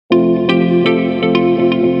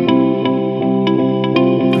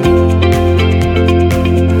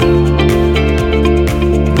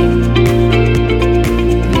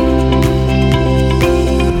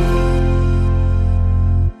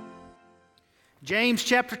James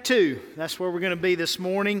chapter 2, that's where we're going to be this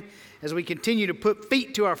morning as we continue to put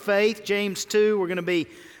feet to our faith. James 2, we're going to be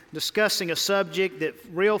discussing a subject that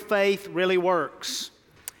real faith really works.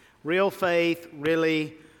 Real faith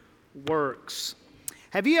really works.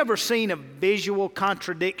 Have you ever seen a visual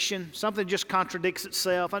contradiction? Something just contradicts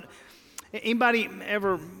itself? Anybody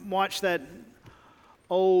ever watch that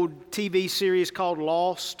old TV series called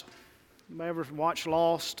Lost? Anybody ever watch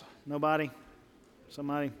Lost? Nobody?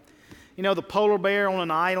 Somebody? You know, the polar bear on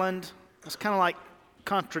an island? That's kind of like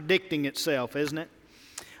contradicting itself, isn't it?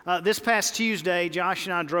 This past Tuesday, Josh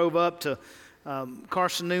and I drove up to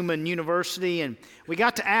Carson Newman University, and we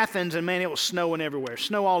got to Athens, and man, it was snowing everywhere.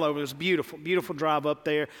 Snow all over. It was beautiful, beautiful drive up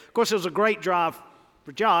there. Of course, it was a great drive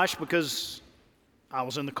for Josh because I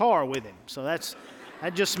was in the car with him. So that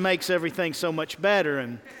just makes everything so much better.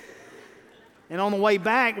 And on the way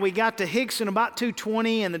back, we got to Hickson about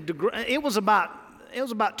 2:20, and it was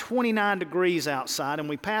about 29 degrees outside, and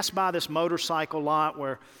we passed by this motorcycle lot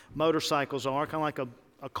where motorcycles are, kind of like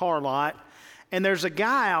a car lot. And there's a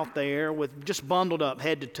guy out there with just bundled up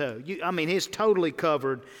head to toe. He's totally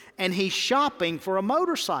covered, and he's shopping for a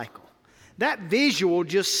motorcycle. That visual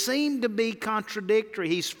just seemed to be contradictory.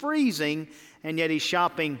 He's freezing, and yet he's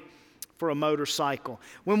shopping for a motorcycle.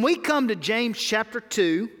 When we come to James chapter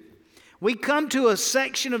 2, we come to a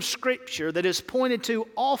section of Scripture that is pointed to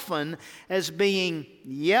often as being,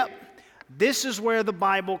 this is where the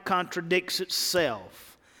Bible contradicts itself.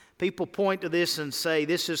 People point to this and say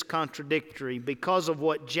this is contradictory because of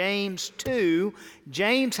what James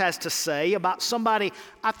has to say about somebody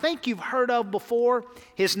I think you've heard of before.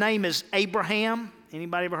 His name is Abraham.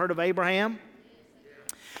 Anybody ever heard of Abraham?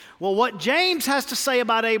 Well, what James has to say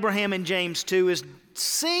about Abraham in James 2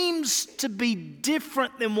 seems to be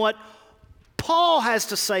different than what Paul has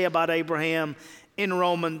to say about Abraham in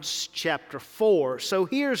Romans chapter 4. So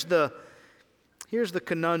here's the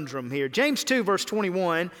conundrum here. James 2 verse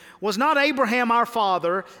 21, was not Abraham our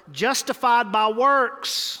father justified by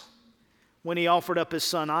works when he offered up his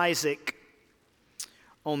son Isaac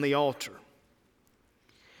on the altar?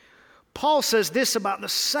 Paul says this about the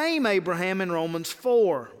same Abraham in Romans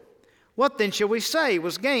 4. What then shall we say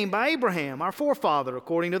was gained by Abraham, our forefather,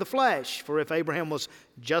 according to the flesh? For if Abraham was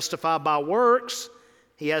justified by works,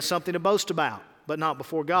 he has something to boast about, but not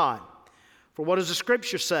before God. For what does the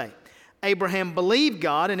Scripture say? Abraham believed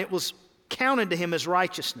God, and it was counted to him as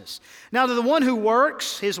righteousness. Now to the one who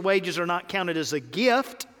works, his wages are not counted as a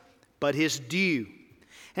gift, but his due.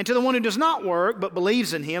 And to the one who does not work, but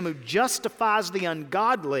believes in him who justifies the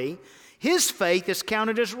ungodly, his faith is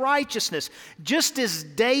counted as righteousness, just as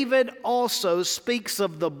David also speaks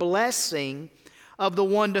of the blessing of the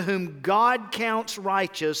one to whom God counts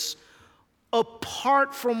righteous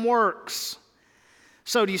apart from works.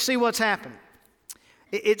 So do you see what's happening?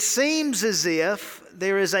 It seems as if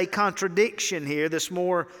there is a contradiction here that's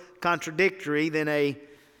more contradictory than an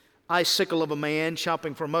icicle of a man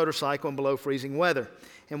shopping for a motorcycle in below freezing weather.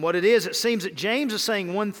 And what it is, it seems that James is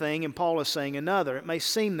saying one thing and Paul is saying another. It may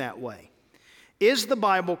seem that way. Is the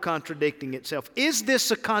Bible contradicting itself? Is this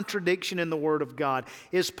a contradiction in the Word of God?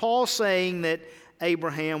 Is Paul saying that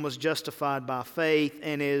Abraham was justified by faith,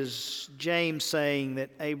 and is James saying that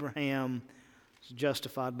Abraham was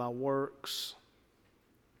justified by works?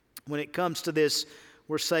 When it comes to this,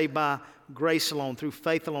 we're saved by grace alone, through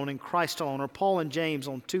faith alone, in Christ alone. Are Paul and James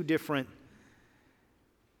on two different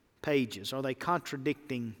pages? Are they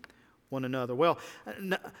contradicting one another? Well,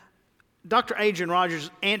 Dr. Adrian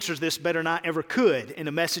Rogers answers this better than I ever could in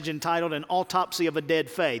a message entitled An Autopsy of a Dead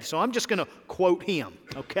Faith. So I'm just going to quote him,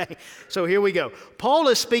 okay? So here we go. Paul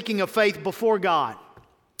is speaking of faith before God.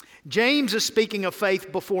 James is speaking of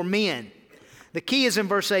faith before men. The key is in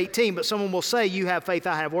verse 18, but someone will say, you have faith,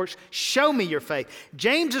 I have works. Show me your faith.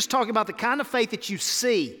 James is talking about the kind of faith that you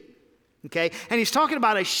see. Okay? And he's talking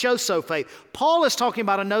about a show-so faith. Paul is talking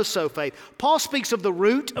about a no-so faith. Paul speaks of the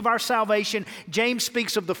root of our salvation. James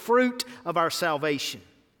speaks of the fruit of our salvation.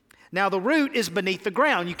 Now, the root is beneath the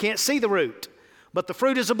ground. You can't see the root. But the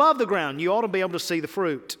fruit is above the ground. You ought to be able to see the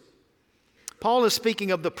fruit. Paul is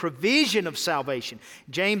speaking of the provision of salvation.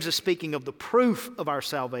 James is speaking of the proof of our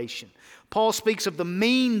salvation. Paul speaks of the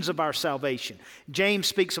means of our salvation. James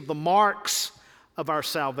speaks of the marks of our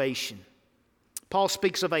salvation. Paul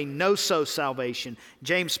speaks of a no-so salvation.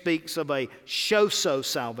 James speaks of a show-so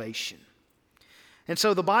salvation. And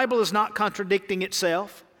so the Bible is not contradicting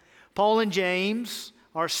itself. Paul and James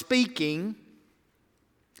are speaking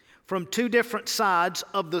from two different sides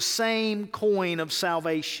of the same coin of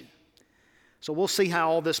salvation. So we'll see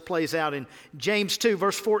how all this plays out in James 2,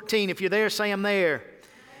 verse 14. If you're there, say I'm there.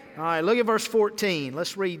 All right, look at verse 14.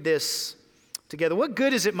 Let's read this together. What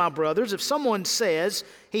good is it, my brothers, if someone says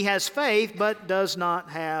he has faith but does not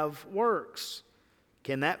have works?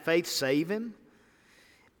 Can that faith save him?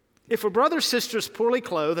 If a brother or sister is poorly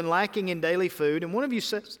clothed and lacking in daily food, and one of you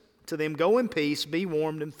says to them, "Go in peace, be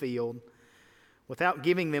warmed and filled," without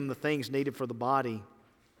giving them the things needed for the body,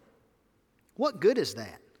 what good is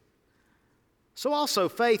that? So also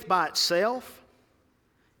faith by itself,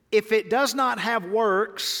 if it does not have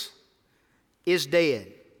works, is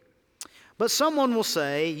dead. But someone will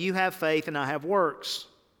say, "You have faith and I have works.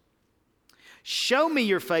 Show me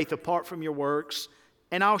your faith apart from your works,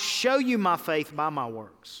 and I'll show you my faith by my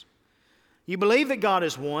works." You believe that God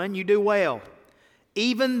is one, you do well.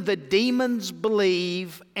 Even the demons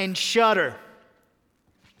believe and shudder.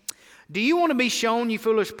 Do you want to be shown, you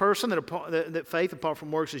foolish person, that faith apart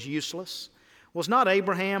from works is useless? Was not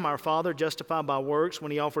Abraham, our father, justified by works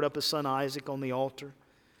when he offered up his son Isaac on the altar?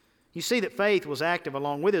 You see that faith was active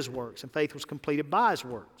along with his works, and faith was completed by his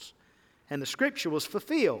works. And the scripture was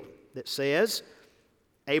fulfilled that says,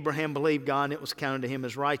 Abraham believed God and it was counted to him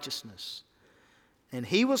as righteousness. And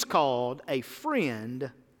he was called a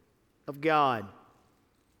friend of God.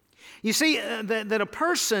 You see that a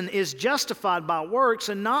person is justified by works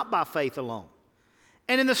and not by faith alone.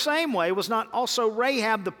 And in the same way, was not also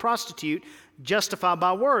Rahab the prostitute justified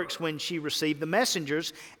by works when she received the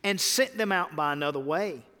messengers and sent them out by another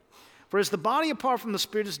way? For as the body apart from the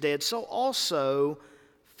spirit is dead, so also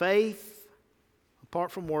faith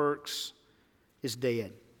apart from works is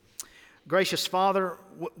dead. Gracious Father,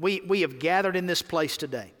 we have gathered in this place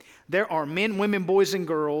today. There are men, women, boys, and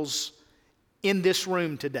girls in this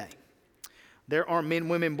room today. There are men,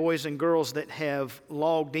 women, boys, and girls that have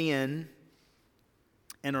logged in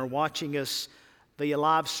and are watching us via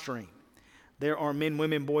live stream. There are men,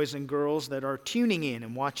 women, boys, and girls that are tuning in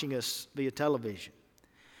and watching us via television.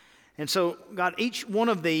 And so, God, each one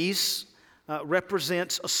of these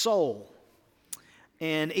represents a soul.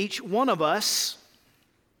 And each one of us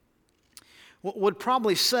would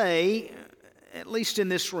probably say, at least in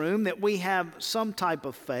this room, that we have some type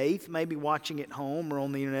of faith, maybe watching at home or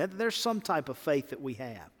on the internet. There's some type of faith that we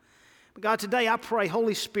have. But God, today I pray,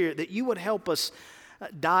 Holy Spirit, that you would help us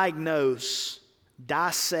diagnose,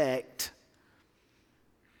 dissect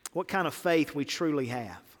what kind of faith we truly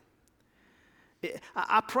have.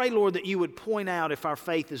 I pray, Lord, that you would point out if our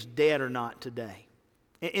faith is dead or not today.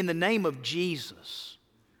 In the name of Jesus,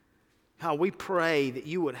 how we pray that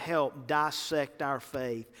you would help dissect our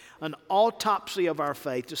faith, an autopsy of our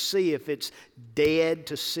faith to see if it's dead,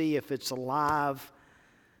 to see if it's alive.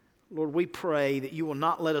 Lord, we pray that you will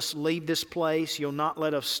not let us leave this place. You'll not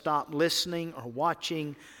let us stop listening or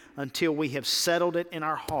watching until we have settled it in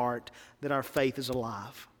our heart that our faith is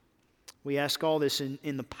alive. We ask all this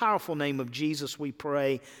in the powerful name of Jesus, we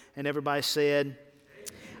pray. And everybody said,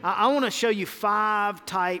 I want to show you 5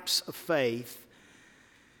 types of faith.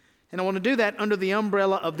 And I want to do that under the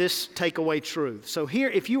umbrella of this takeaway truth. So here,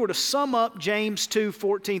 if you were to sum up James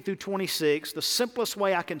 2:14 through 26, the simplest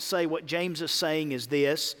way I can say what James is saying is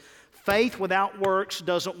this: faith without works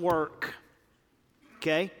doesn't work.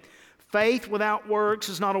 Okay? Faith without works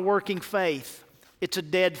is not a working faith. It's a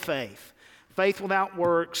dead faith. Faith without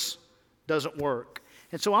works doesn't work.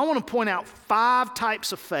 And so I want to point out 5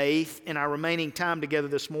 types of faith in our remaining time together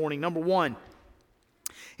this morning. Number 1,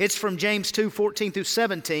 it's from James 2:14 through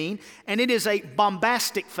 17, and it is a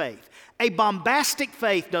bombastic faith. A bombastic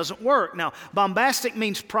faith doesn't work. Now, bombastic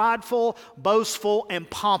means prideful, boastful, and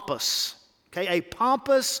pompous. Okay, a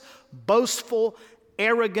pompous, boastful,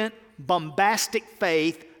 arrogant, bombastic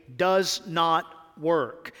faith does not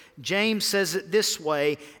work. James says it this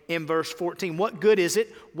way in verse 14. What good is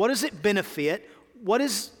it? What does it benefit? What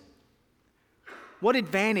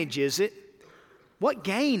advantage is it? What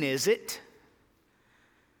gain is it?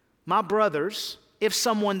 My brothers, if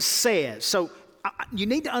someone says, so you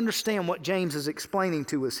need to understand what James is explaining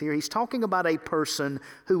to us here. He's talking about a person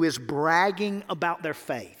who is bragging about their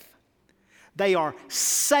faith. They are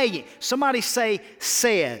saying, somebody say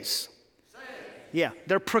says. Yeah,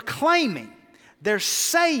 they're proclaiming, they're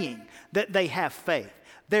saying that they have faith.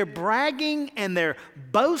 They're bragging and they're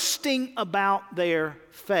boasting about their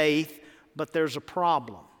faith, but there's a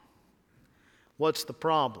problem. What's the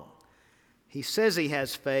problem? He says he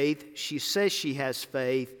has faith, she says she has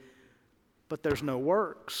faith, but there's no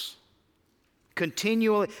works.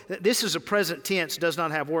 Continually, this is a present tense, does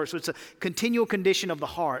not have works. So it's a continual condition of the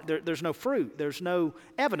heart. There's no fruit, there's no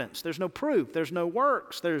evidence, there's no proof, there's no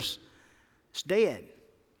works, it's dead.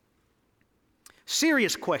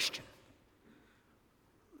 Serious question.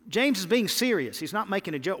 James is being serious. He's not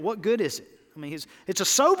making a joke. What good is it? I mean, it's a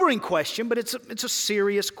sobering question, but it's a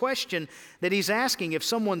serious question that he's asking. If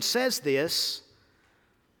someone says this,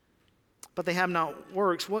 but they have not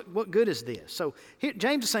works, what good is this? So here,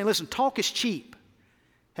 James is saying, listen, talk is cheap.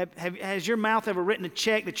 Has your mouth ever written a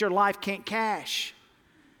check that your life can't cash?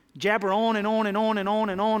 Jabber on and on and on and on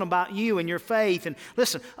and on about you and your faith. And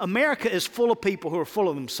listen, America is full of people who are full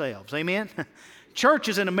of themselves. Amen?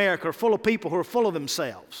 Churches in America are full of people who are full of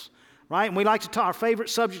themselves. Right? And we like to talk, our favorite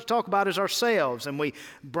subject to talk about is ourselves. And we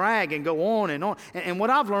brag and go on and on. And what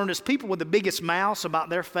I've learned is people with the biggest mouths about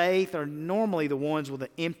their faith are normally the ones with the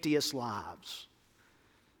emptiest lives.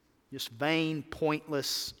 Just vain,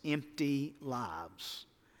 pointless, empty lives.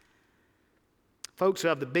 Folks who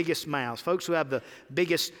have the biggest mouths, folks who have the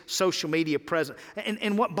biggest social media presence.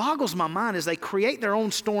 And what boggles my mind is they create their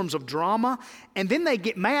own storms of drama, and then they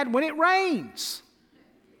get mad when it rains.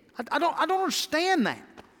 I don't understand that.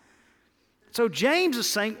 So James is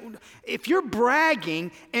saying, if you're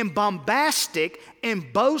bragging and bombastic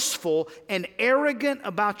and boastful and arrogant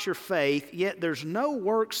about your faith, yet there's no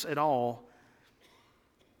works at all,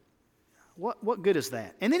 what good is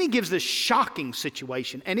that? And then he gives this shocking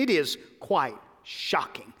situation, and it is quite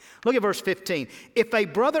shocking. Look at verse 15. If a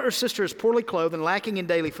brother or sister is poorly clothed and lacking in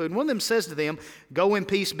daily food, and one of them says to them, go in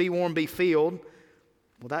peace, be warm, be filled,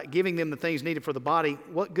 without giving them the things needed for the body,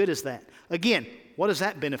 what good is that? Again, what does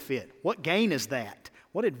that benefit? What gain is that?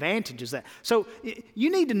 What advantage is that? So you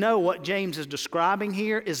need to know what James is describing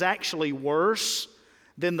here is actually worse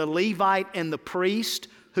than the Levite and the priest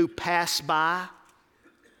who pass by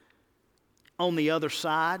on the other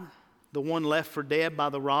side, the one left for dead by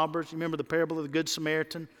the robbers. You remember the parable of the Good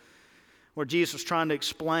Samaritan, where Jesus was trying to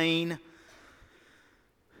explain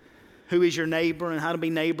who is your neighbor and how to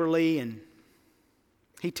be neighborly, and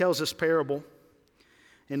he tells this parable.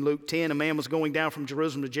 In Luke 10, a man was going down from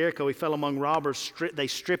Jerusalem to Jericho. He fell among robbers. They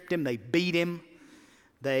stripped him. They beat him.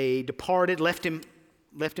 They departed, left him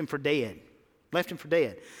for dead. Left him for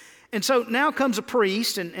dead. And so now comes a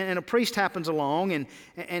priest, and a priest happens along,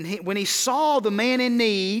 and when he saw the man in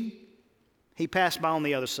need, he passed by on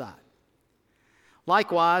the other side.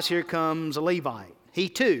 Likewise, here comes a Levite. He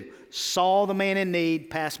too saw the man in need,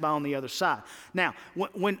 passed by on the other side. Now,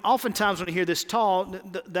 oftentimes when you hear this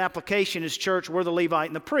taught, the application is church, we're the Levite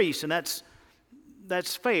and the priest, and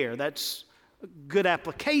that's fair. That's a good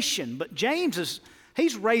application. But James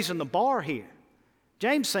he's raising the bar here.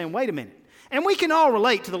 James is saying, wait a minute. And we can all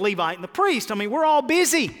relate to the Levite and the priest. I mean, we're all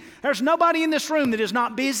busy. There's nobody in this room that is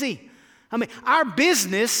not busy. I mean, our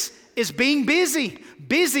business is being busy.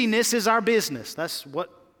 Busyness is our business. That's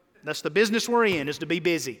the business we're in, is to be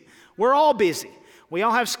busy. We're all busy. We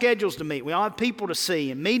all have schedules to meet. We all have people to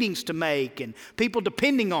see and meetings to make and people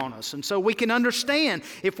depending on us. And so we can understand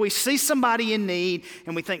if we see somebody in need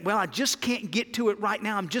and we think, well, I just can't get to it right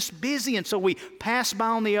now. I'm just busy. And so we pass by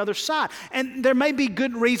on the other side. And there may be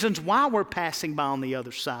good reasons why we're passing by on the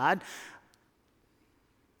other side.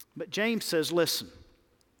 But James says, listen,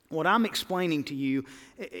 what I'm explaining to you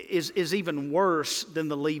is even worse than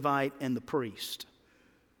the Levite and the priest.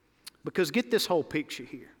 Because get this whole picture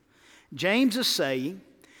here. James is saying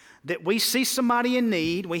that we see somebody in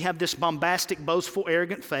need. We have this bombastic, boastful,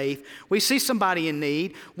 arrogant faith. We see somebody in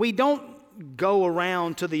need. We don't go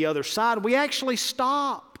around to the other side. We actually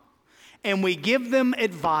stop and we give them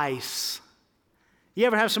advice. You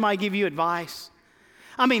ever have somebody give you advice?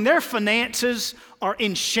 I mean, their finances are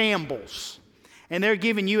in shambles and they're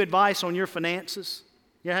giving you advice on your finances.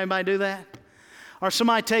 You ever have anybody do that? Or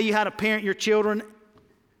somebody tell you how to parent your children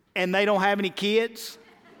and they don't have any kids?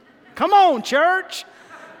 Come on, church.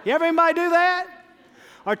 You ever anybody do that?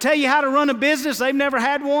 Or tell you how to run a business, they've never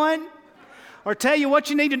had one? Or tell you what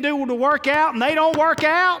you need to do to work out and they don't work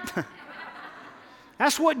out?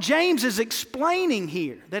 That's what James is explaining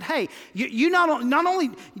here. That, hey, you not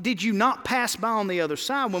only did you not pass by on the other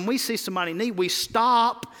side, when we see somebody in need, we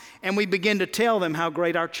stop and we begin to tell them how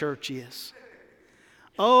great our church is.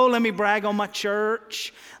 Oh, let me brag on my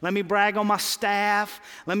church. Let me brag on my staff.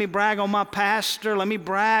 Let me brag on my pastor. Let me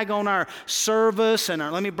brag on our service. And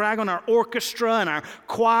let me brag on our orchestra and our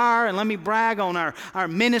choir. And let me brag on our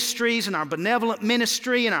ministries and our benevolent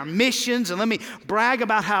ministry and our missions. And let me brag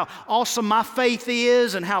about how awesome my faith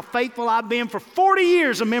is and how faithful I've been for 40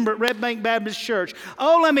 years a member at Red Bank Baptist Church.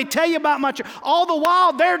 Oh, let me tell you about my church. All the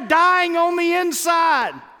while, they're dying on the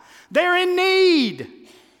inside. They're in need.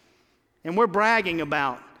 And we're bragging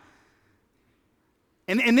about.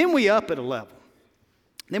 And then we up at a level.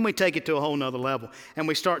 Then we take it to a whole nother level. And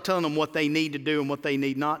we start telling them what they need to do and what they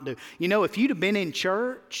need not to do. You know, if you'd have been in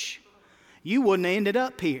church, you wouldn't have ended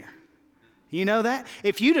up here. You know that?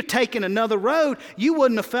 If you'd have taken another road, you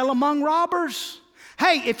wouldn't have fell among robbers.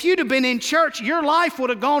 Hey, if you'd have been in church, your life would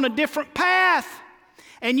have gone a different path.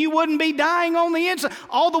 And you wouldn't be dying on the inside.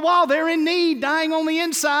 All the while they're in need, dying on the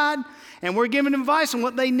inside. And we're giving them advice on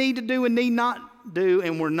what they need to do and need not do.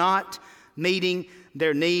 And we're not meeting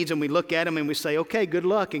their needs. And we look at them and we say, okay, good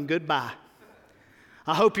luck and goodbye.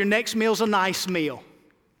 I hope your next meal's a nice meal.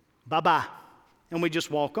 Bye-bye. And we just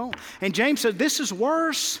walk on. And James said, this is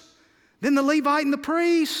worse than the Levite and the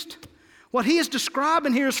priest. What he is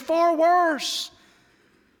describing here is far worse.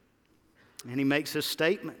 And he makes this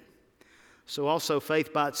statement. So also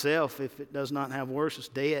faith by itself, if it does not have works, it's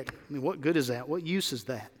dead. I mean, what good is that? What use is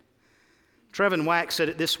that? Trevin Wax said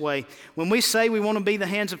it this way. When we say we want to be the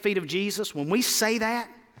hands and feet of Jesus, when we say that,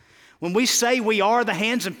 when we say we are the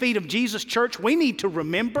hands and feet of Jesus, church, we need to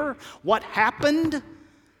remember what happened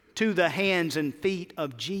to the hands and feet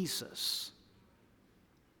of Jesus.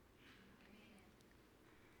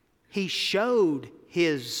 He showed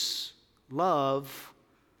His love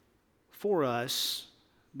for us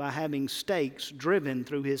by having stakes driven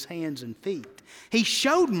through His hands and feet. He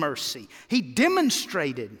showed mercy. He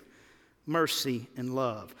demonstrated mercy and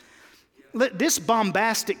love. This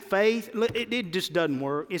bombastic faith, it just doesn't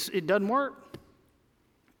work. It doesn't work.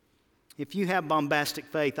 If you have bombastic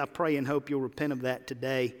faith, I pray and hope you'll repent of that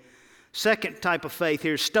today. Second type of faith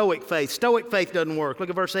here is Stoic faith. Stoic faith doesn't work. Look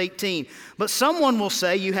at verse 18. But someone will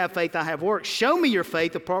say, you have faith, I have works. Show me your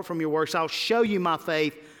faith apart from your works. I'll show you my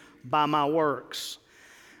faith by my works.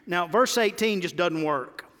 Now, verse 18 just doesn't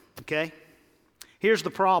work, okay? Here's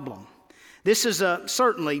the problem. This is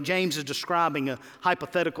certainly, James is describing a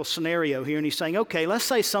hypothetical scenario here, and he's saying, okay, let's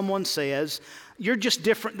say someone says, you're just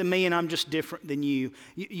different than me and I'm just different than you.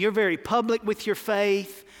 You're very public with your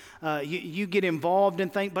faith. You get involved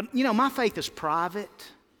in things, but my faith is private.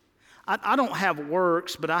 I don't have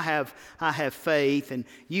works, but I have faith, and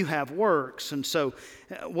you have works. And so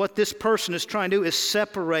what this person is trying to do is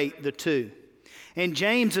separate the two. And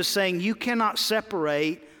James is saying you cannot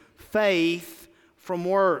separate faith from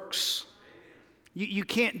works. You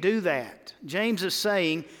can't do that. James is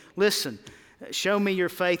saying, listen, show me your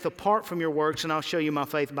faith apart from your works, and I'll show you my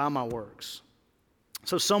faith by my works.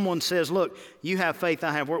 So someone says, look, you have faith,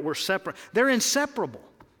 I have work. We're separate. They're inseparable.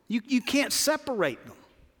 You can't separate them.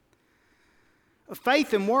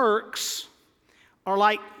 Faith and works are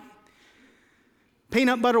like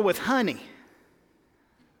peanut butter with honey,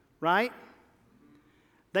 right?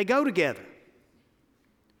 They go together.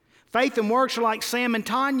 Faith and works are like Sam and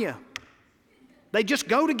Tanya. They just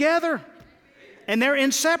go together, and they're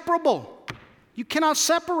inseparable. You cannot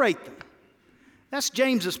separate them. That's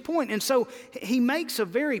James's point. And so he makes a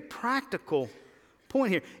very practical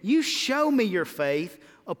point here. You show me your faith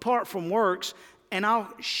apart from works, and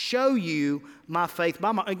I'll show you my faith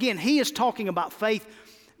by my... Again, he is talking about faith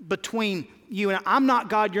between you and I. I'm not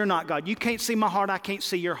God, you're not God. You can't see my heart, I can't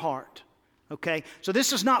see your heart. Okay? So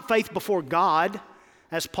this is not faith before God,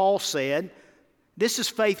 as Paul said. This is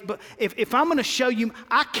faith, but if I'm going to show you,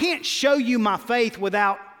 I can't show you my faith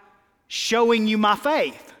without showing you my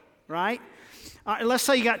faith, right? Let's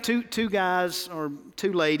say you got two guys or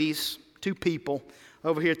two ladies, two people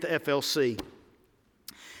over here at the FLC.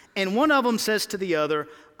 And one of them says to the other,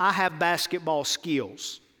 I have basketball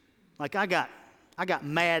skills. Like I got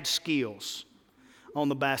mad skills on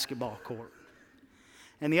the basketball court.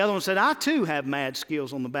 And the other one said, I too have mad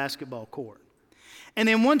skills on the basketball court. And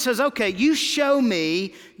then one says, okay, you show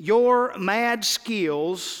me your mad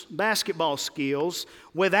skills, basketball skills,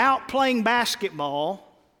 without playing basketball,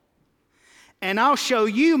 and I'll show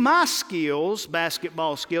you my skills,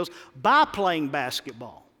 basketball skills, by playing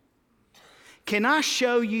basketball. Can I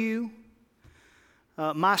show you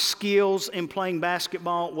my skills in playing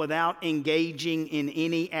basketball without engaging in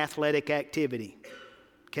any athletic activity?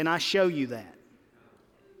 Can I show you that?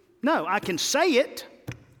 No, I can say it.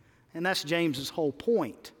 And that's James's whole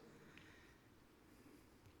point.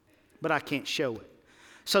 But I can't show it.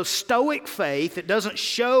 So Stoic faith, it doesn't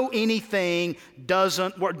show anything,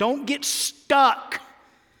 doesn't work. Don't get stuck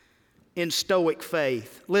in Stoic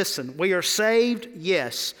faith. Listen, we are saved,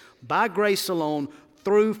 yes, by grace alone,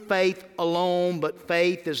 through faith alone, but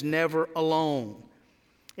faith is never alone.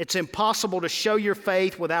 It's impossible to show your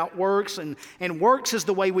faith without works, and works is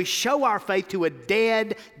the way we show our faith to a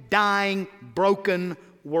dead, dying, broken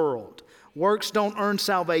world. Works don't earn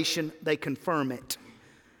salvation, they confirm it.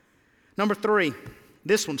 Number 3,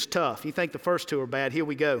 this one's tough. You think the first two are bad, here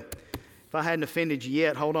we go. If I hadn't offended you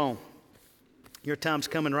yet, hold on. Your time's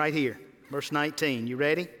coming right here. Verse 19, you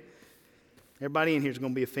ready? Everybody in here is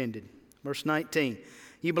going to be offended. Verse 19,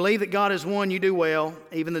 you believe that God is one, you do well.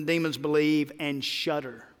 Even the demons believe and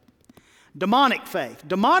shudder. Demonic faith.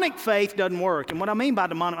 Demonic faith doesn't work. And what I mean by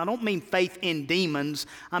demonic, I don't mean faith in demons.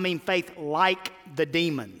 I mean faith like the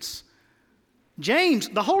demons. James,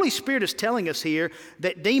 the Holy Spirit is telling us here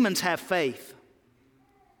that demons have faith.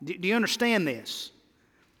 Do you understand this?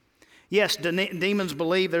 Yes, demons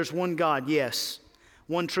believe there's one God. Yes.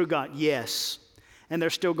 One true God. Yes. And they're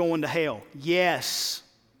still going to hell. Yes.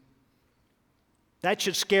 That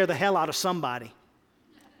should scare the hell out of somebody.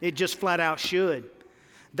 It just flat out should.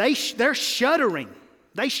 They're shuddering.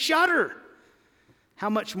 They shudder. How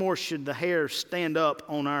much more should the hair stand up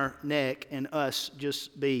on our neck and us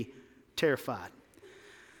just be terrified?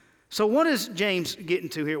 So what is James getting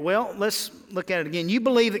to here? Well, let's look at it again. You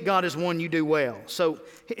believe that God is one, you do well. So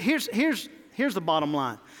here's the bottom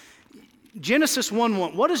line. Genesis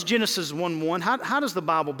 1:1. What is Genesis 1:1? How does the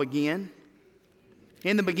Bible begin?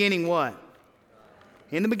 In the beginning what?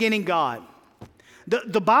 In the beginning, God.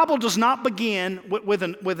 The Bible does not begin with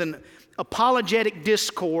an apologetic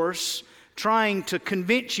discourse trying to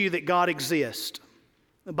convince you that God exists.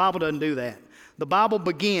 The Bible doesn't do that. The Bible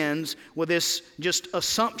begins with this just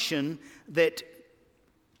assumption that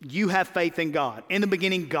you have faith in God. In the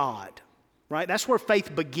beginning, God. Right? That's where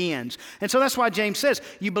faith begins. And so that's why James says,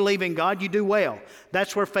 you believe in God, you do well.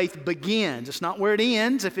 That's where faith begins. It's not where it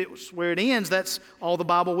ends. If it was where it ends, that's all the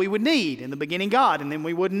Bible we would need. In the beginning, God. And then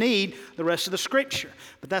we wouldn't need the rest of the Scripture.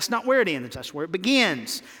 But that's not where it ends. That's where it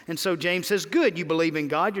begins. And so James says, good, you believe in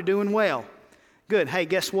God, you're doing well. Good. Hey,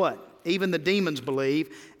 guess what? Even the demons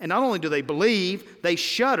believe. And not only do they believe, they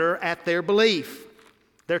shudder at their belief.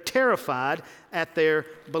 They're terrified at their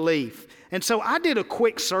belief. And so I did a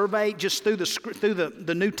quick survey just through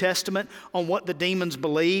the New Testament on what the demons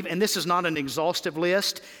believe. And this is not an exhaustive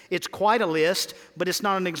list. It's quite a list, but it's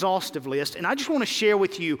not an exhaustive list. And I just want to share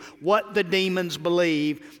with you what the demons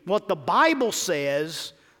believe, what the Bible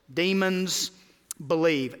says demons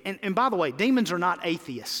believe. And by the way, demons are not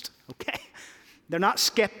atheists, okay? They're not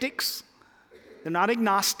skeptics. They're not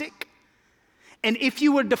agnostic. And if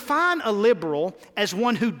you would define a liberal as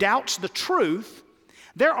one who doubts the truth,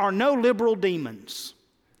 there are no liberal demons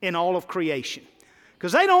in all of creation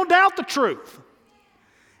because they don't doubt the truth.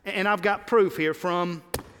 And I've got proof here from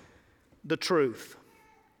the truth.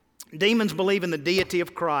 Demons believe in the deity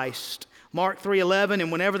of Christ. Mark 3:11,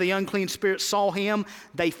 and whenever the unclean spirits saw him,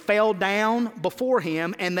 they fell down before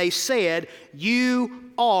him and they said,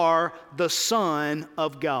 you are the Son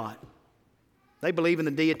of God. They believe in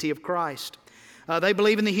the deity of Christ. They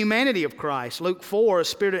believe in the humanity of Christ. Luke 4, a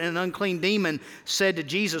spirit and an unclean demon said to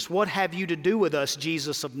Jesus, what have you to do with us,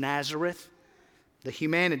 Jesus of Nazareth? The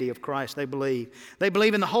humanity of Christ, they believe. They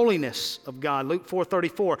believe in the holiness of God. Luke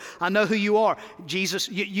 4:34, I know who you are. Jesus,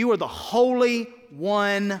 you are the Holy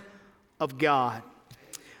One of God.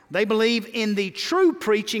 They believe in the true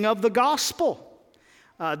preaching of the gospel.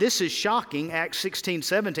 This is shocking. Acts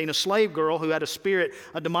 16:17, a slave girl who had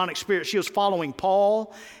a demonic spirit, she was following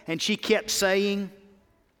Paul, and she kept saying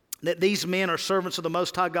that these men are servants of the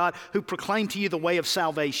Most High God who proclaim to you the way of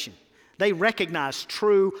salvation. They recognize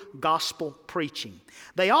true gospel preaching.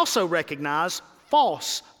 They also recognize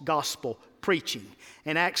false gospel preaching.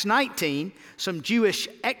 In Acts 19, some Jewish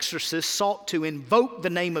exorcists sought to invoke the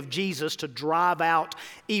name of Jesus to drive out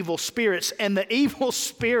evil spirits. And the evil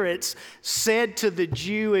spirits said to the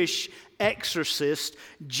Jewish exorcist,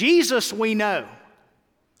 Jesus we know,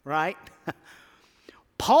 right?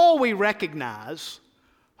 Paul we recognize.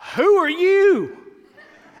 Who are you?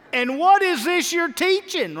 And what is this you're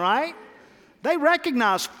teaching, right? They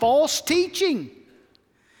recognize false teaching.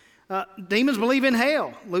 Demons believe in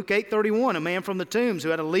hell. Luke 8:31, a man from the tombs who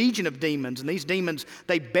had a legion of demons. And these demons,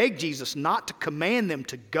 they begged Jesus not to command them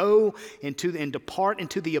to go and depart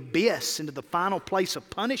into the abyss, into the final place of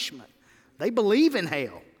punishment. They believe in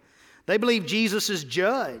hell. They believe Jesus is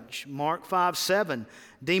judge. Mark 5:7,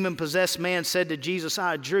 demon-possessed man said to Jesus,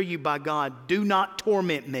 I adjure you by God, do not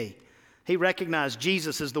torment me. He recognized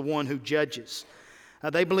Jesus as the one who judges.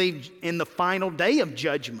 They believe in the final day of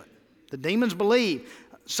judgment. The demons believe.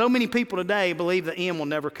 So many people today believe the end will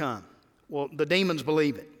never come. Well, the demons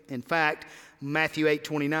believe it. In fact, Matthew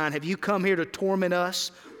 8:29, have you come here to torment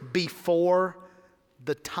us before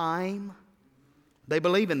the time? They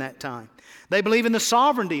believe in that time. They believe in the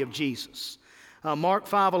sovereignty of Jesus. Mark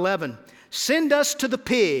 5:11, send us to the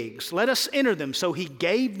pigs, let us enter them. So he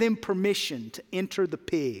gave them permission to enter the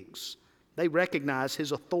pigs. They recognize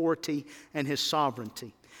his authority and his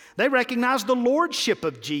sovereignty. They recognize the lordship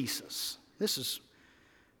of Jesus. This is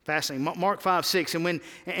fascinating. Mark 5:6,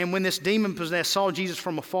 and when this demon-possessed saw Jesus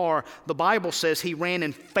from afar, the Bible says he ran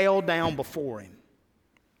and fell down before him.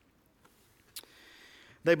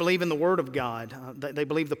 They believe in the Word of God. They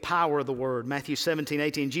believe the power of the Word. Matthew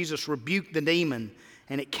 17:18, Jesus rebuked the demon,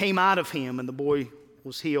 and it came out of him, and the boy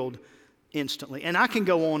was healed instantly. And I can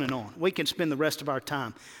go on and on. We can spend the rest of our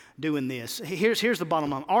time doing this. Here's the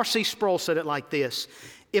bottom line. R.C. Sproul said it like this.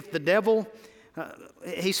 If the devil,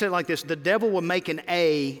 he said it like this, the devil will make an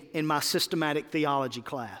A in my systematic theology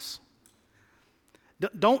class.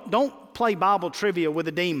 Don't play Bible trivia with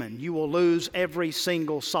a demon. You will lose every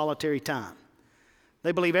single solitary time.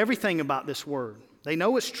 They believe everything about this word. They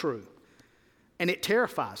know it's true. And it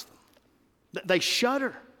terrifies them. They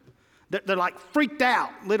shudder. They're like freaked out,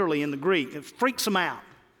 literally in the Greek. It freaks them out.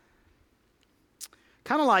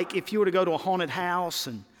 Kind of like if you were to go to a haunted house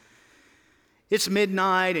and it's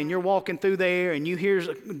midnight and you're walking through there and you hear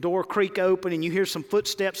a door creak open and you hear some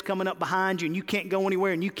footsteps coming up behind you and you can't go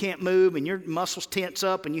anywhere and you can't move and your muscles tense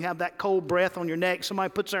up and you have that cold breath on your neck. Somebody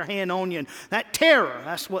puts their hand on you and that terror,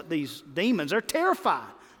 that's what these demons, they're terrified.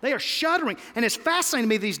 They are shuddering. And it's fascinating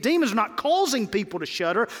to me, these demons are not causing people to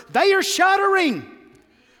shudder. They are shuddering.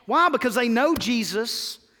 Why? Because they know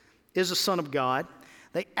Jesus is the Son of God.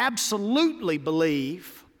 They absolutely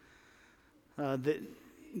believe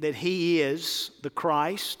that He is the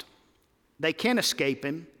Christ. They can't escape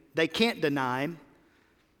Him. They can't deny Him.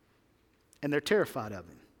 And they're terrified of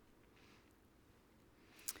Him.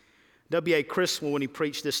 W.A. Criswell, when he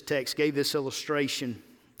preached this text, gave this illustration,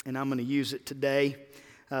 and I'm going to use it today.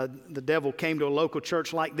 The devil came to a local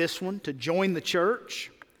church like this one to join the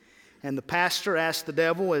church. And the pastor asked the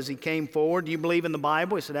devil as he came forward, "Do you believe in the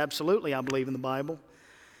Bible?" He said, "Absolutely, I believe in the Bible."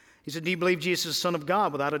 He said, "Do you believe Jesus is the Son of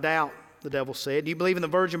God?" "Without a doubt," the devil said. "Do you believe in the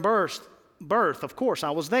virgin birth?" "Of course, I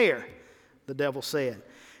was there," the devil said.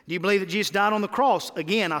 "Do you believe that Jesus died on the cross?"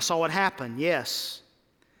 "Again, I saw it happen." "Yes."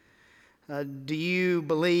 "Do you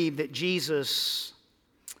believe that Jesus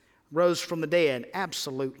rose from the dead?"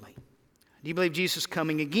 "Absolutely." "Do you believe Jesus is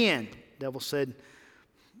coming again?" The devil said,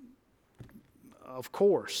 "Of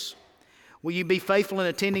course." "Will you be faithful in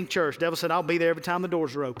attending church?" The devil said, "I'll be there every time the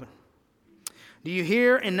doors are open." "Do you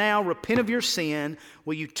here and now repent of your sin?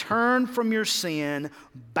 Will you turn from your sin,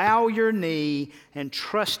 bow your knee, and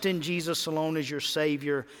trust in Jesus alone as your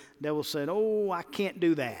Savior?" The devil said, "Oh, I can't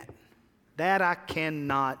do that. That I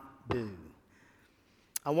cannot do."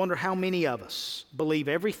 I wonder how many of us believe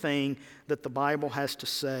everything that the Bible has to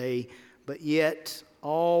say, but yet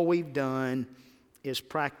all we've done is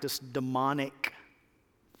practice demonic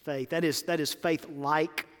faith. That is faith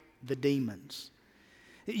like the demons.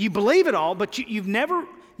 You believe it all, but you've never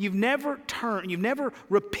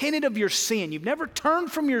repented of your sin. You've never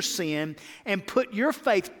turned from your sin and put your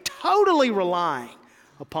faith totally relying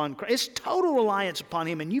upon Christ. It's total reliance upon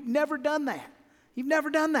Him, and you've never done that. You've never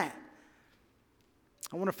done that.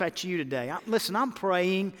 I wonder if that's you today. Listen, I'm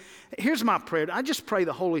praying. Here's my prayer. I just pray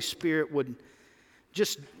the Holy Spirit would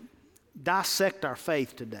just dissect our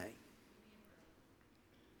faith today.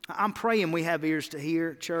 I'm praying we have ears to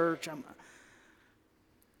hear, church.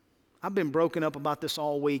 I've been broken up about this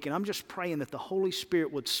all week, and I'm just praying that the Holy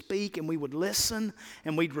Spirit would speak and we would listen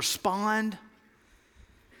and we'd respond.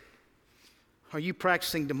 Are you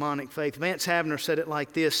practicing demonic faith? Vance Havner said it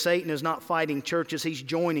like this: Satan is not fighting churches, he's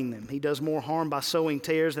joining them. He does more harm by sowing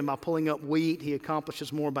tares than by pulling up wheat. He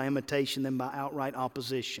accomplishes more by imitation than by outright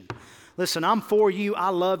opposition. Listen, I'm for you. I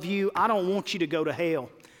love you. I don't want you to go to hell.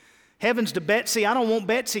 Heaven's to Betsy. I don't want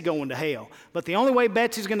Betsy going to hell. But the only way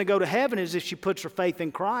Betsy's going to go to heaven is if she puts her faith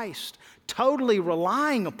in Christ, totally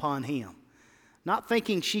relying upon Him. Not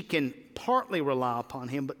thinking she can partly rely upon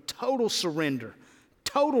Him, but total surrender,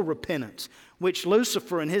 total repentance, which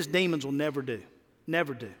Lucifer and his demons will never do.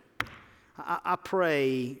 Never do. I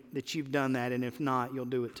pray that you've done that, and if not, you'll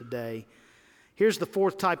do it today. Here's the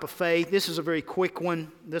fourth type of faith. This is a very quick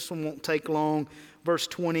one. This one won't take long. Verse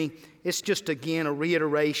 20, it's just again a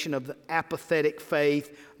reiteration of the apathetic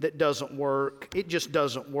faith that doesn't work. It just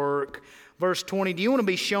doesn't work. Verse 20, do you want to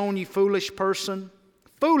be shown, you foolish person?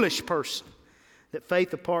 Foolish person. That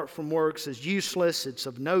faith apart from works is useless, it's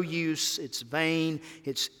of no use, it's vain,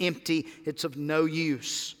 it's empty, it's of no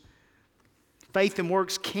use. Faith and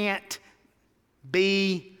works can't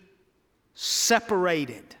be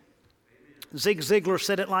separated. Zig Ziglar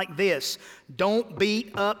said it like this: don't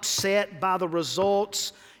be upset by the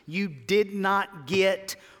results you did not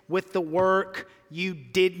get with the work you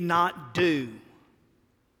did not do.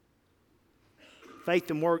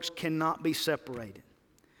 Faith and works cannot be separated.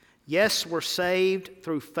 Yes, we're saved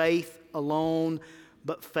through faith alone,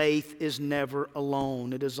 but faith is never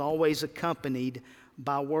alone. It is always accompanied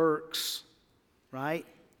by works, right?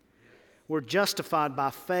 We're justified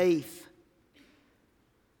by faith.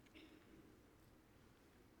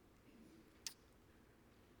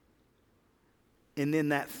 And then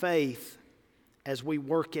that faith, as we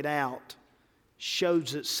work it out,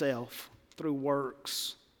 shows itself through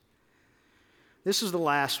works. This is the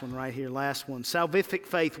last one right here, last one. Salvific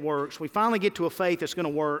faith works. We finally get to a faith that's going to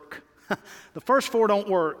work. The first four don't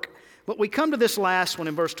work. But we come to this last one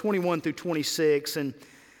in verse 21 through 26, and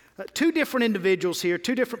two different individuals here,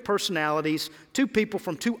 two different personalities, two people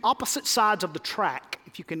from two opposite sides of the track,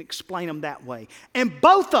 if you can explain them that way. And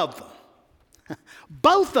both of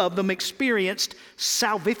them experienced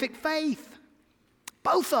salvific faith.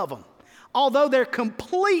 Both of them, although they're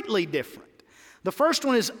completely different. The first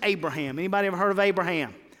one is Abraham. Anybody ever heard of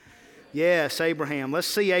Abraham? Yes, Abraham. Let's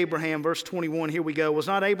see Abraham, verse 21. Here we go. Was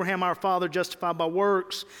not Abraham our father justified by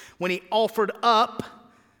works when he offered up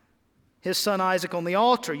his son Isaac on the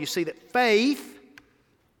altar? You see that faith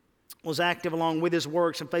was active along with his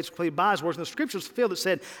works, and faith was completed by his works. And the scriptures fulfilled that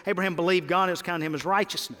said, Abraham believed God and it was counted to him as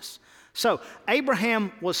righteousness. So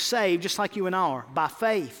Abraham was saved, just like you and I are, by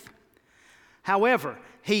faith. However,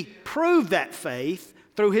 he proved that faith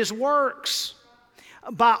through his works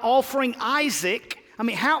by offering Isaac. I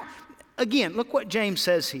mean, how? Again, look what James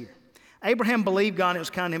says here. Abraham believed God and it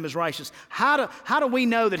was counted to him as righteous. How do we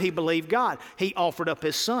know that he believed God? He offered up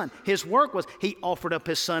his son. His work was he offered up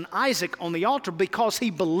his son Isaac on the altar because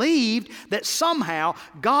he believed that somehow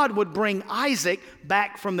God would bring Isaac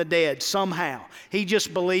back from the dead somehow. He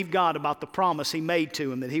just believed God about the promise he made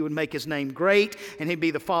to him that he would make his name great and he'd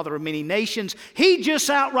be the father of many nations. He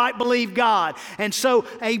just outright believed God. And so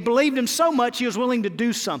he believed him so much he was willing to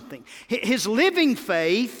do something. His living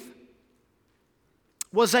faith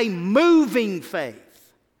was a moving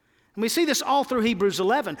faith. And we see this all through Hebrews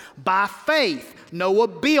 11. By faith, Noah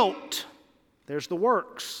built. There's the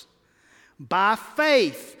works. By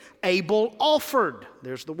faith, Abel offered.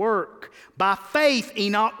 There's the work. By faith,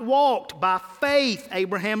 Enoch walked. By faith,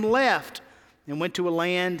 Abraham left and went to a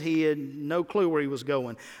land he had no clue where he was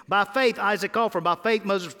going. By faith, Isaac offered. By faith,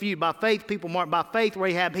 Moses refused. By faith, people marked. By faith,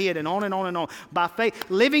 Rahab hid, and on and on and on. By faith,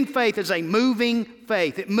 living faith is a moving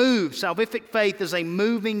faith. It moves. Salvific faith is a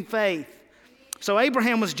moving faith. So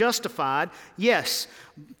Abraham was justified, yes,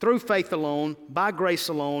 through faith alone, by grace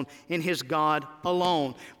alone, in his God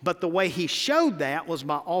alone. But the way he showed that was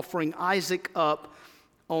by offering Isaac up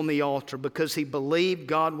on the altar because he believed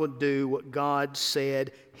God would do what God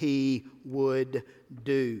said he would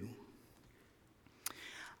do.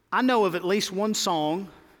 I know of at least one song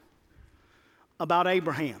about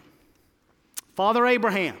Abraham. Father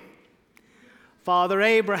Abraham. Father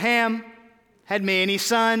Abraham had many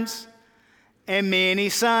sons, and many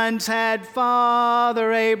sons had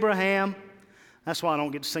Father Abraham. That's why I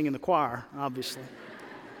don't get to sing in the choir, obviously.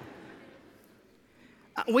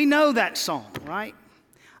 We know that song, right?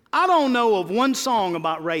 I don't know of one song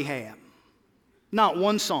about Rahab. Not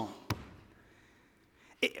one song.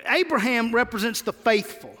 Abraham represents the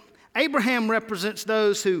faithful. Abraham represents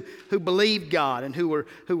those who believed God and who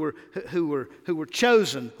were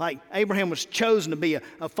chosen. Like Abraham was chosen to be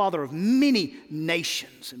a father of many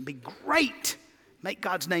nations and be great. Make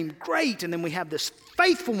God's name great. And then we have this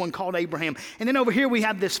faithful one called Abraham. And then over here we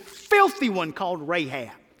have this filthy one called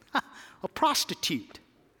Rahab, a prostitute.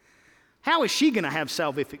 How is she going to have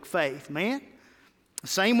salvific faith, man? The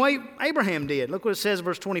same way Abraham did. Look what it says in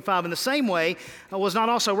verse 25. In the same way, was not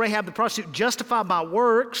also Rahab the prostitute justified by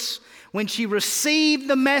works when she received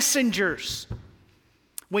the messengers?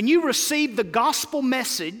 When you receive the gospel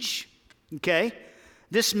message, okay,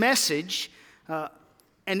 this message,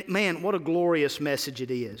 and man, what a glorious message it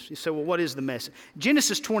is. You say, well, what is the message?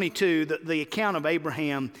 Genesis 22, the account of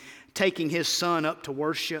Abraham taking his son up to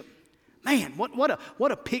worship. Man,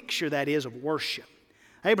 what a picture that is of worship.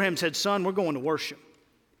 Abraham said, son, we're going to worship.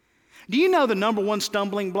 Do you know the number one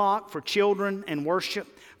stumbling block for children and worship,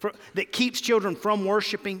 that keeps children from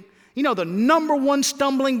worshiping? You know the number one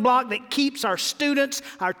stumbling block that keeps our students,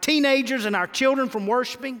 our teenagers, and our children from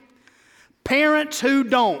worshiping? Parents who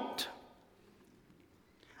don't.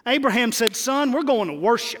 Abraham said, son, we're going to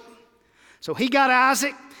worship. So he got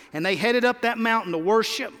Isaac, and they headed up that mountain to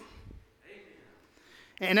worship.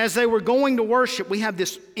 And as they were going to worship, we have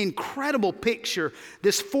this incredible picture,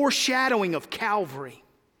 this foreshadowing of Calvary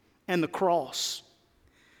and the cross.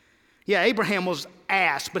 Yeah, Abraham was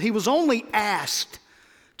asked, but he was only asked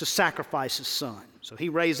to sacrifice his son. So he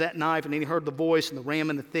raised that knife, and then he heard the voice and the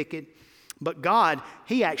ram in the thicket. But God,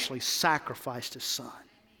 he actually sacrificed his son.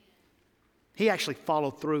 He actually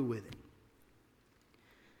followed through with it.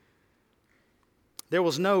 There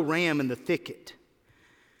was no ram in the thicket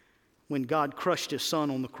when God crushed his son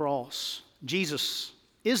on the cross. Jesus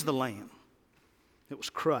is the lamb that was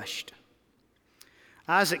crushed.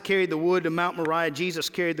 Isaac carried the wood to Mount Moriah. Jesus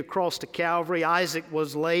carried the cross to Calvary. Isaac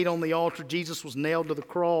was laid on the altar. Jesus was nailed to the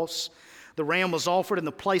cross. The ram was offered in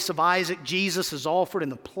the place of Isaac. Jesus is offered in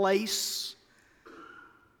the place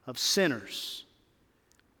of sinners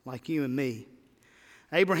like you and me.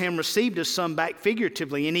 Abraham received his son back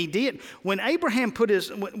figuratively, and he did. When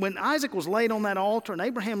Isaac was laid on that altar and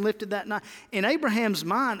Abraham lifted that knife, in Abraham's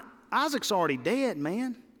mind, Isaac's already dead,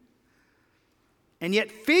 man. And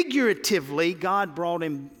yet figuratively, God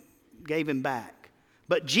gave him back.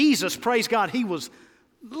 But Jesus, praise God, he was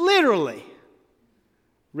literally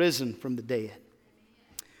risen from the dead.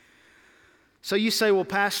 So you say, well,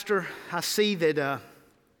 Pastor, I see that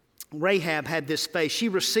Rahab had this faith. She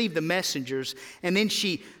received the messengers, and then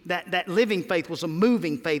that living faith was a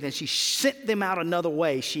moving faith, and she sent them out another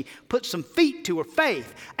way. She put some feet to her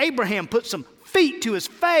faith. Abraham put some feet to his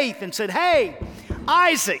faith and said, hey,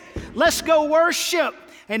 Isaac, let's go worship.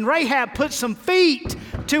 And Rahab put some feet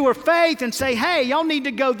to her faith and say, hey, y'all need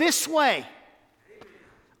to go this way.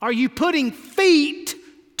 Are you putting feet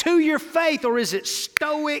to your faith, or is it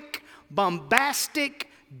stoic, bombastic,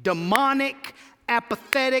 demonic,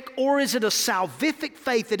 apathetic, or is it a salvific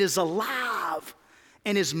faith that is alive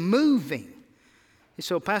and is moving? And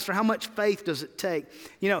so, Pastor, how much faith does it take?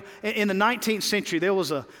 You know, in the 19th century, there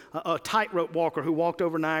was a tightrope walker who walked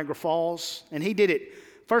over Niagara Falls, and he did it.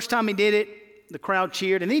 First time he did it, the crowd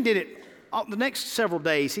cheered, and he did it the next several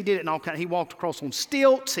days. He did it in all kinds. He walked across on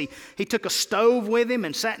stilts. He took a stove with him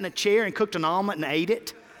and sat in a chair and cooked an omelet and ate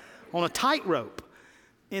it on a tightrope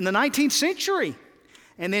in the 19th century.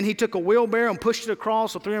 And then he took a wheelbarrow and pushed it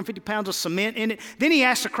across with 350 pounds of cement in it. Then he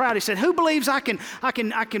asked the crowd, he said, who believes I can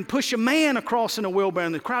push a man across in a wheelbarrow?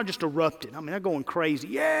 And the crowd just erupted. I mean, they're going crazy.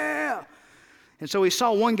 Yeah. And so he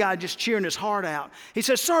saw one guy just cheering his heart out. He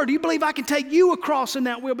said, sir, do you believe I can take you across in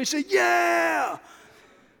that wheelbarrow? He said, yeah.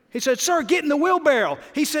 He said, sir, get in the wheelbarrow.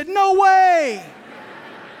 He said, no way.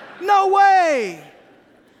 No way.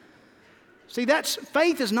 See,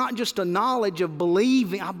 faith is not just a knowledge of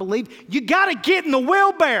believing. I believe. You got to get in the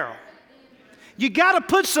wheelbarrow. You got to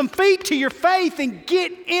put some feet to your faith and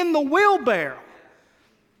get in the wheelbarrow.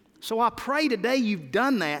 So I pray today you've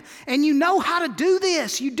done that. And you know how to do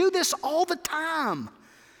this. You do this all the time.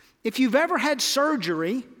 If you've ever had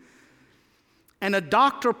surgery and a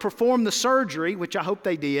doctor performed the surgery, which I hope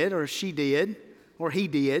they did, or she did, or he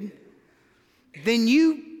did, then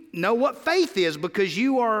you know what faith is, because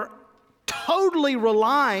you are totally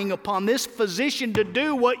relying upon this physician to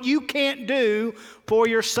do what you can't do for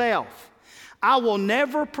yourself. I will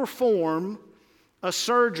never perform a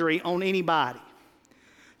surgery on anybody.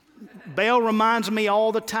 Belle reminds me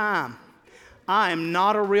all the time, I am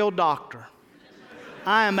not a real doctor.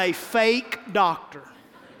 I am a fake doctor,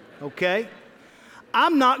 okay?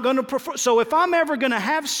 I'm not going to perform. So if I'm ever going to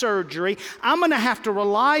have surgery, I'm going to have to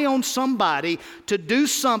rely on somebody to do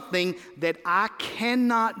something that I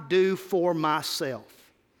cannot do for myself.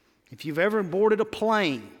 If you've ever boarded a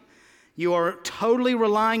plane, you are totally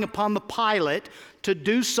relying upon the pilot to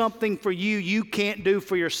do something for you you can't do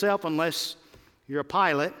for yourself unless you're a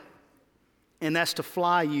pilot, and that's to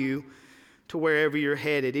fly you to wherever you're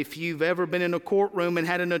headed. If you've ever been in a courtroom and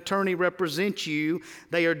had an attorney represent you,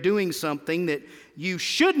 they are doing something that you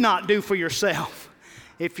should not do for yourself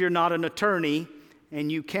if you're not an attorney,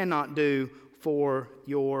 and you cannot do for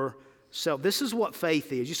yourself. This is what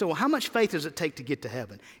faith is. You say, well, how much faith does it take to get to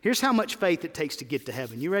heaven? Here's how much faith it takes to get to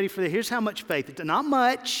heaven. You ready for this? Here's how much faith. Not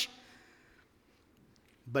much,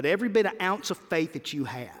 but every bit of ounce of faith that you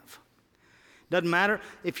have. Doesn't matter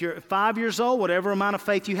if you're 5 years old, whatever amount of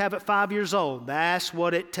faith you have at 5 years old, that's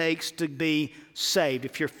what it takes to be saved.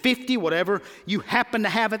 If you're 50, whatever you happen to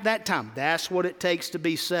have at that time, that's what it takes to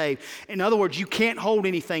be saved. In other words, you can't hold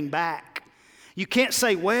anything back. You can't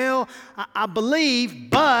say, well, I believe,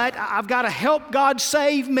 but I've got to help God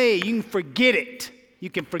save me. You can forget it. You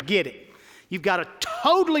can forget it. You've got to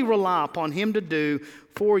totally rely upon Him to do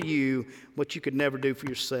for you what you could never do for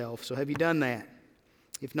yourself. So have you done that?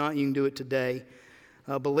 If not, you can do it today.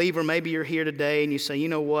 Believer, maybe you're here today and you say, you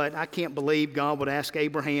know what, I can't believe God would ask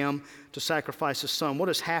Abraham to sacrifice his son. What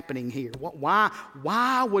is happening here?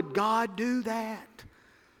 Why would God do that?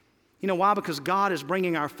 You know why? Because God is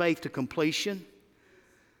bringing our faith to completion.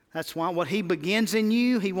 That's why what He begins in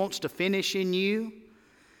you, He wants to finish in you.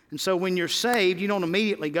 And so when you're saved, you don't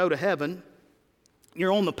immediately go to heaven.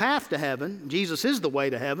 You're on the path to heaven. Jesus is the way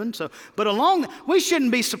to heaven. But we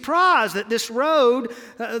shouldn't be surprised that this road,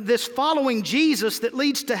 this following Jesus that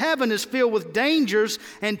leads to heaven, is filled with dangers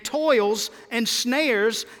and toils and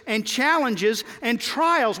snares and challenges and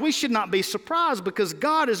trials. We should not be surprised, because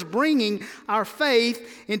God is bringing our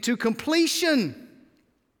faith into completion.